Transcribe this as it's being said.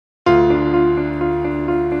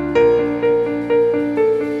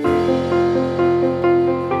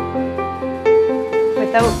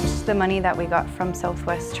money that we got from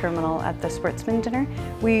SWT Terminal at the Sportsman Dinner,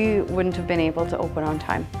 we wouldn't have been able to open on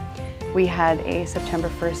time. We had a September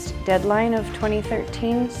 1st deadline of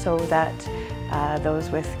 2013 so that those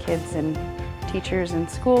with kids and teachers in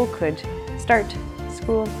school could start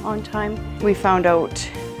school on time. We found out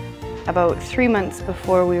about 3 months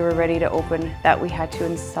before we were ready to open that we had to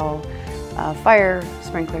install a fire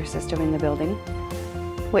sprinkler system in the building,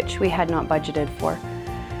 which we had not budgeted for.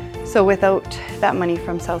 So without that money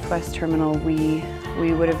from SWT Terminal, we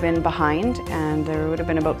would have been behind, and there would have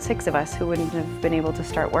been about 6 of us who wouldn't have been able to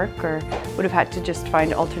start work or would have had to just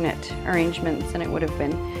find alternate arrangements, and it would have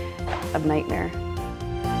been a nightmare.